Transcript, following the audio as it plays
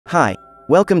Hi,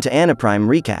 welcome to Anaprime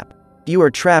Recap. You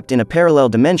are trapped in a parallel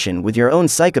dimension with your own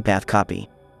psychopath copy.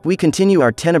 We continue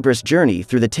our tenebrous journey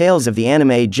through the tales of the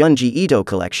anime Junji Ito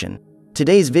collection.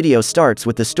 Today's video starts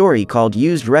with the story called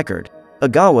Used Record.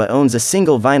 Ogawa owns a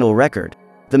single vinyl record.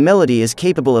 The melody is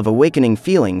capable of awakening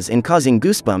feelings and causing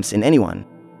goosebumps in anyone.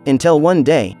 Until one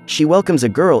day, she welcomes a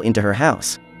girl into her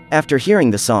house. After hearing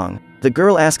the song, the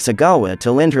girl asks Ogawa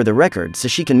to lend her the record so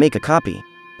she can make a copy.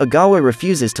 Ogawa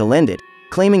refuses to lend it,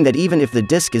 claiming that even if the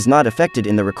disc is not affected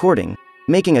in the recording,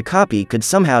 making a copy could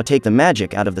somehow take the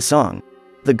magic out of the song.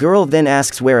 The girl then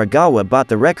asks where Ogawa bought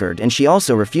the record and she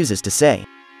also refuses to say.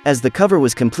 As the cover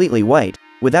was completely white,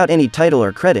 without any title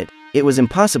or credit, it was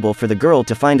impossible for the girl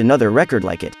to find another record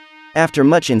like it. After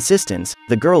much insistence,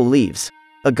 the girl leaves.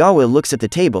 Ogawa looks at the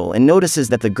table and notices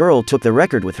that the girl took the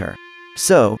record with her.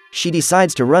 So, she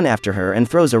decides to run after her and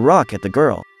throws a rock at the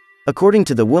girl. According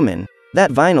to the woman,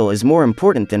 that vinyl is more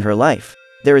important than her life.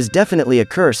 There is definitely a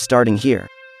curse starting here.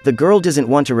 The girl doesn't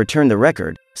want to return the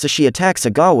record, so she attacks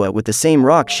Ogawa with the same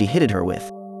rock she hit her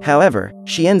with. However,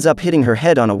 she ends up hitting her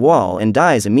head on a wall and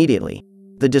dies immediately.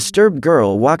 The disturbed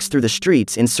girl walks through the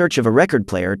streets in search of a record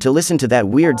player to listen to that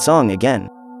weird song again.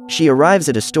 She arrives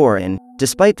at a store and,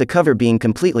 despite the cover being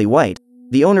completely white,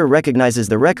 the owner recognizes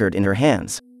the record in her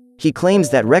hands. He claims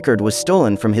that record was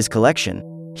stolen from his collection.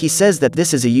 He says that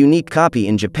this is a unique copy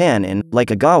in Japan and, like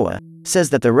Ogawa,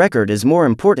 says that the record is more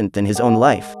important than his own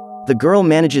life. The girl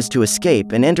manages to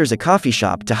escape and enters a coffee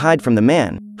shop to hide from the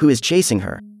man, who is chasing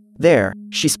her. There,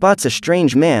 she spots a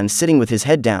strange man sitting with his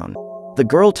head down. The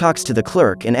girl talks to the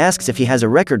clerk and asks if he has a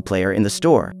record player in the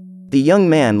store. The young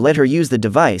man let her use the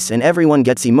device and everyone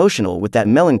gets emotional with that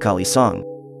melancholy song.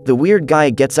 The weird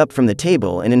guy gets up from the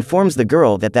table and informs the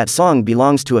girl that that song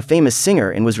belongs to a famous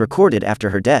singer and was recorded after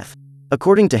her death.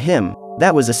 According to him,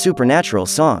 that was a supernatural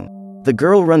song. The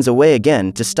girl runs away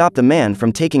again to stop the man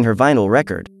from taking her vinyl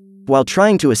record. While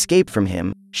trying to escape from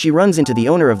him, she runs into the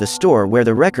owner of the store where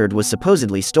the record was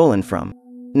supposedly stolen from.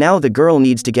 Now the girl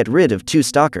needs to get rid of two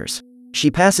stalkers.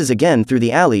 She passes again through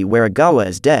the alley where Ogawa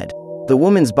is dead. The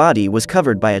woman's body was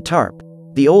covered by a tarp.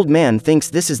 The old man thinks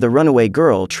this is the runaway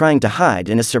girl trying to hide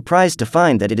and is surprised to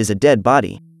find that it is a dead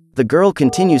body. The girl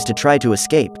continues to try to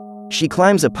escape. She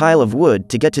climbs a pile of wood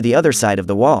to get to the other side of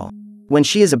the wall. When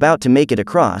she is about to make it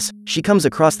across, she comes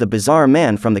across the bizarre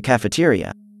man from the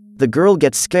cafeteria. The girl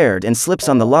gets scared and slips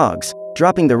on the logs,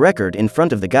 dropping the record in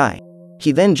front of the guy.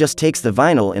 He then just takes the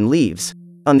vinyl and leaves.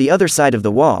 On the other side of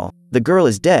the wall, the girl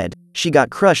is dead. She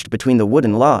got crushed between the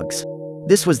wooden logs.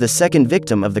 This was the second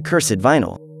victim of the cursed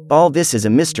vinyl. All this is a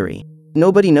mystery.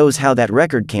 Nobody knows how that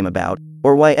record came about,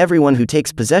 or why everyone who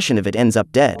takes possession of it ends up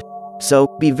dead. So,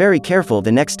 be very careful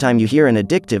the next time you hear an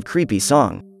addictive, creepy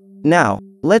song. Now,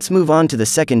 let's move on to the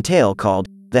second tale called,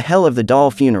 The Hell of the Doll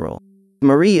Funeral.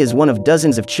 Marie is one of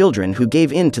dozens of children who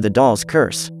gave in to the doll's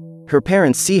curse. Her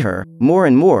parents see her, more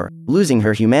and more, losing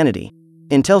her humanity.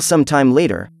 Until some time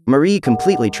later, Marie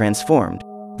completely transformed.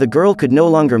 The girl could no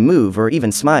longer move or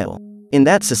even smile. In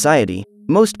that society,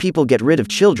 most people get rid of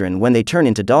children when they turn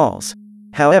into dolls.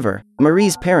 However,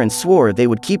 Marie's parents swore they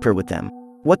would keep her with them.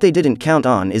 What they didn't count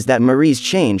on is that Marie's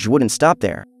change wouldn't stop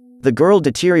there. The girl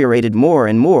deteriorated more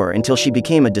and more until she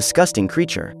became a disgusting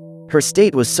creature. Her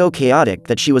state was so chaotic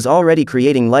that she was already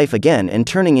creating life again and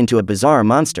turning into a bizarre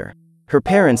monster. Her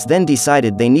parents then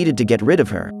decided they needed to get rid of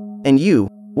her. And you,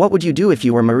 what would you do if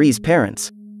you were Marie's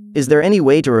parents? Is there any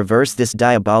way to reverse this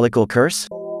diabolical curse?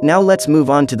 Now let's move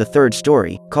on to the third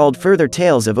story, called Further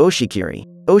Tales of Oshikiri.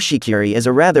 Oshikiri is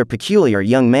a rather peculiar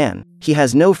young man. He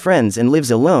has no friends and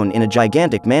lives alone in a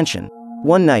gigantic mansion.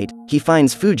 One night, he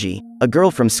finds Fuji, a girl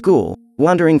from school,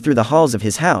 wandering through the halls of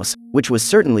his house, which was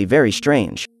certainly very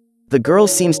strange. The girl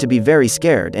seems to be very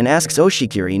scared and asks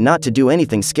Oshikiri not to do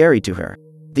anything scary to her.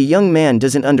 The young man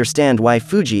doesn't understand why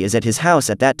Fuji is at his house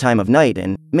at that time of night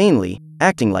and, mainly,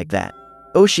 acting like that.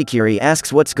 Oshikiri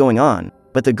asks what's going on,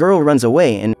 but the girl runs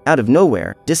away and, out of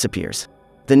nowhere, disappears.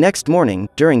 The next morning,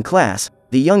 during class,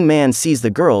 the young man sees the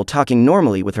girl talking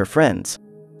normally with her friends.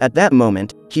 At that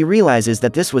moment, he realizes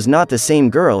that this was not the same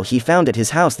girl he found at his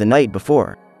house the night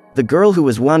before. The girl who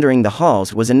was wandering the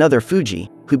halls was another Fuji,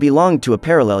 who belonged to a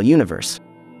parallel universe.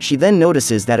 She then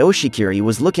notices that Oshikiri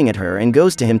was looking at her and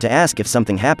goes to him to ask if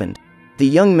something happened. The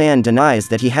young man denies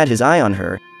that he had his eye on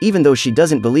her, even though she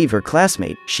doesn't believe her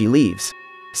classmate. She leaves.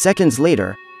 Seconds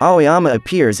later, Aoyama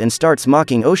appears and starts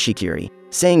mocking Oshikiri,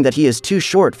 saying that he is too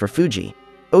short for Fuji.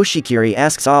 Oshikiri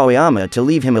asks Aoyama to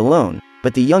leave him alone,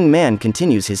 but the young man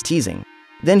continues his teasing.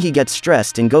 Then he gets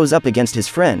stressed and goes up against his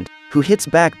friend, who hits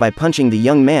back by punching the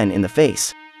young man in the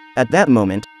face. At that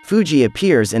moment, Fuji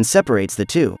appears and separates the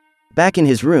two. Back in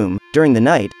his room, during the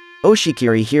night,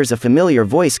 Oshikiri hears a familiar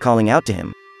voice calling out to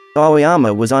him.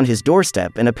 Aoyama was on his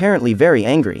doorstep and apparently very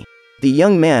angry. The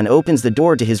young man opens the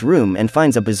door to his room and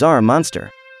finds a bizarre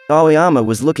monster. Aoyama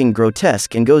was looking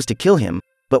grotesque and goes to kill him,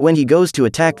 but when he goes to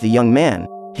attack the young man,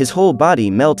 his whole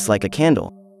body melts like a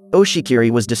candle.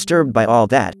 Oshikiri was disturbed by all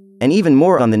that, and even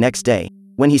more on the next day,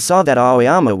 when he saw that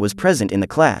Aoyama was present in the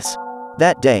class.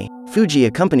 That day, Fuji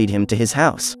accompanied him to his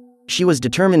house. She was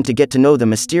determined to get to know the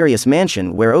mysterious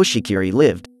mansion where Oshikiri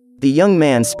lived. The young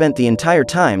man spent the entire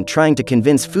time trying to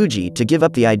convince Fuji to give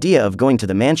up the idea of going to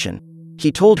the mansion.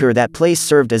 He told her that place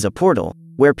served as a portal,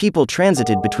 where people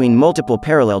transited between multiple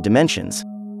parallel dimensions.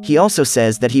 He also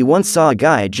says that he once saw a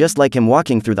guy just like him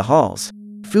walking through the halls.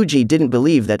 Fuji didn't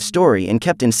believe that story and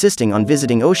kept insisting on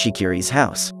visiting Oshikiri's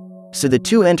house. So the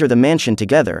two enter the mansion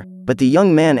together, but the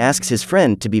young man asks his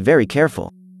friend to be very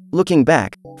careful. Looking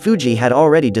back, Fuji had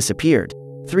already disappeared.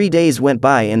 3 days went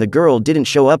by and the girl didn't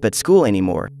show up at school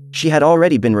anymore. She had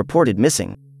already been reported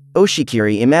missing.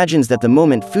 Oshikiri imagines that the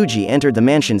moment Fuji entered the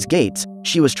mansion's gates,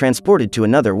 she was transported to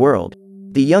another world.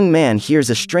 The young man hears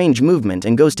a strange movement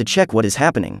and goes to check what is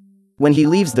happening. When he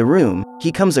leaves the room,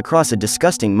 he comes across a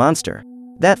disgusting monster.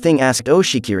 That thing asked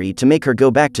Oshikiri to make her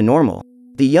go back to normal.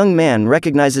 The young man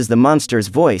recognizes the monster's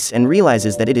voice and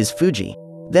realizes that it is Fuji.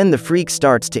 Then the freak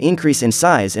starts to increase in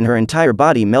size and her entire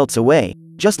body melts away,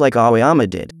 just like Aoyama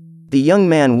did. The young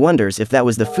man wonders if that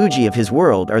was the Fuji of his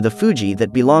world or the Fuji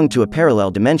that belonged to a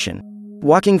parallel dimension.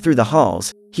 Walking through the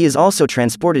halls, he is also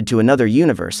transported to another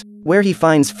universe, where he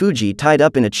finds Fuji tied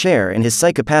up in a chair and his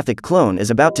psychopathic clone is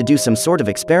about to do some sort of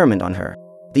experiment on her.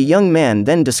 The young man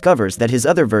then discovers that his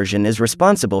other version is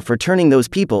responsible for turning those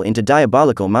people into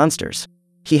diabolical monsters.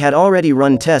 He had already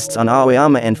run tests on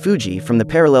Aoyama and Fuji from the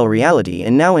parallel reality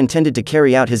and now intended to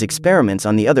carry out his experiments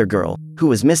on the other girl, who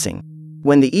was missing.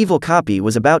 When the evil copy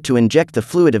was about to inject the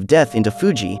fluid of death into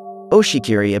Fuji,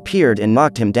 Oshikiri appeared and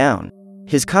knocked him down.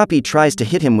 His copy tries to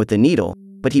hit him with the needle,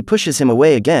 but he pushes him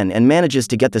away again and manages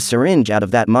to get the syringe out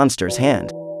of that monster's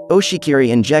hand. Oshikiri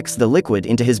injects the liquid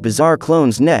into his bizarre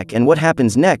clone's neck, and what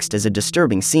happens next is a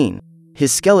disturbing scene.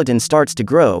 His skeleton starts to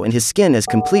grow and his skin is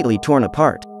completely torn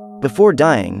apart. Before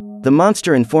dying, the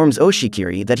monster informs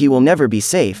Oshikiri that he will never be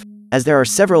safe, as there are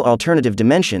several alternative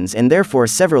dimensions and therefore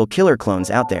several killer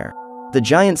clones out there. The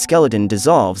giant skeleton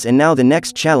dissolves and now the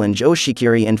next challenge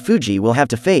Oshikiri and Fuji will have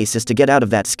to face is to get out of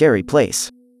that scary place.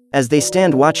 As they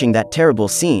stand watching that terrible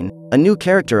scene, a new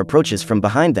character approaches from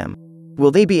behind them.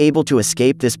 Will they be able to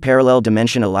escape this parallel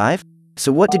dimension alive?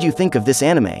 So what did you think of this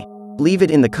anime? Leave it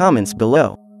in the comments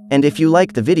below. And if you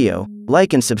like the video,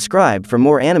 like and subscribe for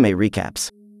more anime recaps.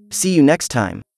 See you next time.